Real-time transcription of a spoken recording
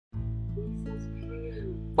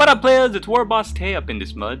What up players, it's Warboss Tay up in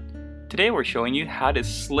this mud. Today we're showing you how to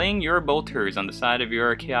sling your bolters on the side of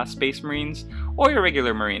your Chaos Space Marines or your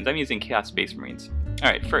regular Marines. I'm using Chaos Space Marines.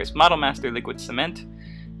 Alright, first, Model Master Liquid Cement.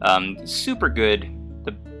 Super good.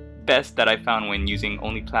 The best that I found when using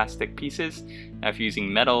only plastic pieces. Now if you're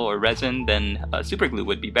using metal or resin, then super glue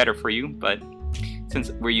would be better for you, but since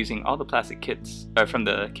we're using all the plastic kits from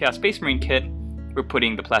the Chaos Space Marine kit, we're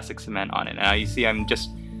putting the plastic cement on it. Now you see I'm just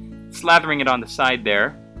slathering it on the side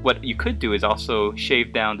there. What you could do is also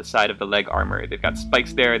shave down the side of the leg armor. They've got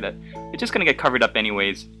spikes there that are just going to get covered up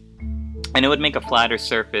anyways. And it would make a flatter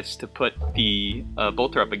surface to put the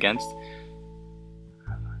bolter up against.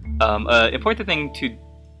 Important thing to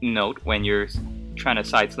note when you're trying to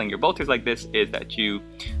side sling your bolters like this is that you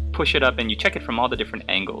push it up and you check it from all the different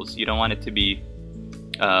angles. You don't want it to be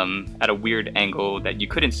at a weird angle that you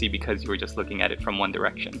couldn't see because you were just looking at it from one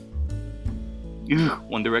direction.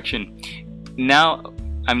 One direction. Now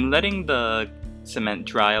I'm letting the cement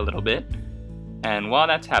dry a little bit, and while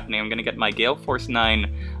that's happening I'm gonna get my Gale Force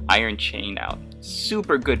 9 iron chain out.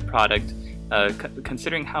 Super good product.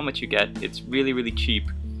 Considering how much you get, it's really cheap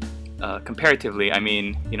comparatively. I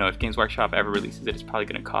mean, you know, if Games Workshop ever releases it, it's probably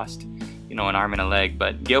gonna cost, you know, an arm and a leg,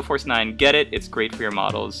 but Gale Force 9, get it. It's great for your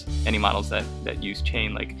models, any models that use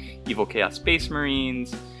chain, like Evil Chaos Space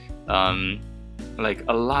Marines. Like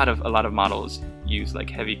a lot of models use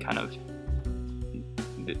like heavy kind of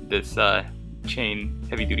this chain,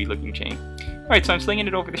 heavy duty looking chain. Alright, so I'm slinging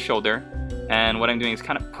it over the shoulder, and what I'm doing is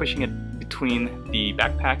kind of pushing it between the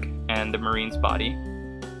backpack and the Marine's body,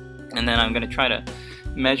 and then I'm going to try to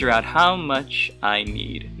measure out how much I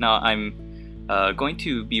need. Now I'm going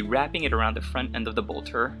to be wrapping it around the front end of the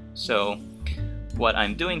bolter, so what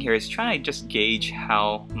I'm doing here is trying to just gauge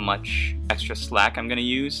how much extra slack I'm going to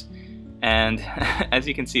use. And as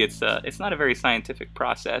you can see, it's not a very scientific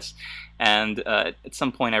process, and at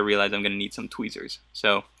some point I realized I'm going to need some tweezers.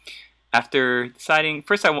 So after deciding,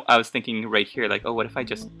 first I was thinking right here, like, oh, what if I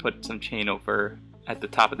just put some chain over at the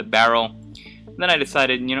top of the barrel? And then I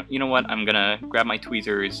decided, you know what, I'm going to grab my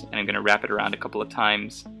tweezers and I'm going to wrap it around a couple of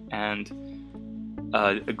times and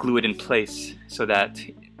glue it in place so that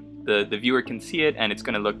the viewer can see it and it's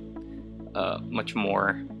going to look much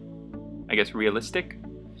more, I guess, realistic.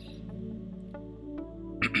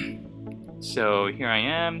 So here I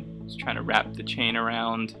am, just trying to wrap the chain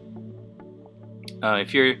around.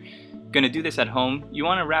 If you're going to do this at home, you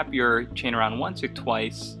want to wrap your chain around once or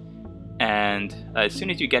twice, and as soon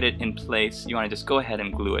as you get it in place, you want to just go ahead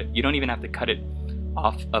and glue it. You don't even have to cut it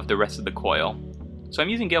off of the rest of the coil. So I'm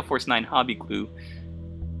using Gale Force 9 hobby glue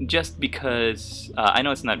just because I know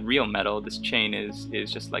it's not real metal. This chain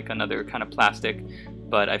is just like another kind of plastic,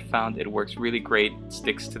 but I found it works really great,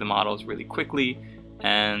 sticks to the models really quickly,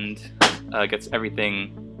 and gets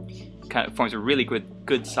everything, kind of forms a really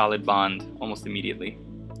good solid bond almost immediately.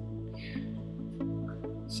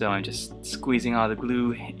 So I'm just squeezing all the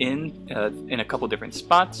glue in a couple different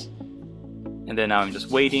spots, and then now I'm just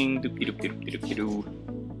waiting.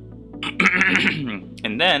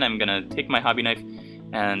 And then I'm gonna take my hobby knife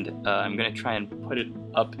and I'm gonna try and put it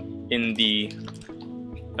up in the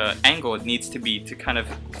angle it needs to be to kind of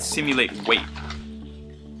simulate weight.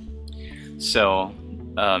 So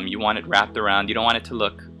you want it wrapped around. You don't want it to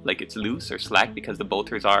look like it's loose or slack because the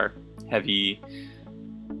bolters are heavy.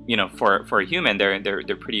 You know, for a human, they're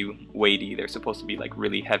pretty weighty. They're supposed to be like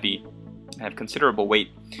really heavy, have considerable weight.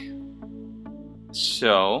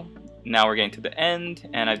 So now we're getting to the end,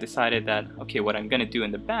 and I've decided that okay, what I'm gonna do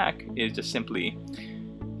in the back is just simply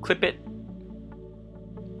clip it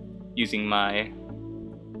using my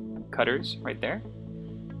cutters right there,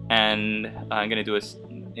 and I'm gonna do is,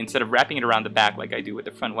 instead of wrapping it around the back like I do with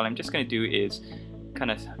the front, what I'm just going to do is kind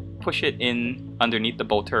of push it in underneath the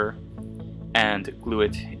bolter and glue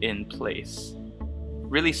it in place.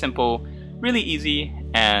 Really simple, really easy,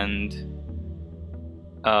 and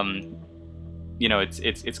you know,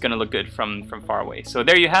 it's going to look good from far away. So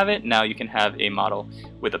there you have it. Now you can have a model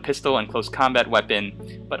with a pistol and close combat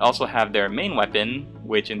weapon, but also have their main weapon,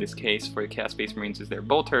 which in this case for the Chaos Space Marines is their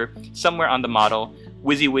bolter, somewhere on the model.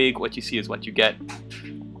 WYSIWYG, what you see is what you get.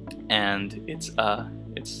 And it's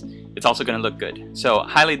also going to look good. So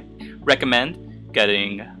highly recommend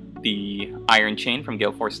getting the iron chain from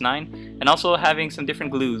Gale Force 9 and also having some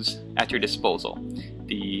different glues at your disposal.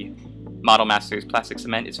 The Model Master's plastic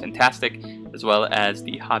cement is fantastic, as well as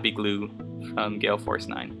the hobby glue from Gale Force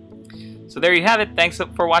 9. So there you have it. Thanks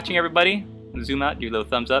for watching, everybody. Zoom out, do a little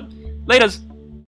thumbs up. Laters!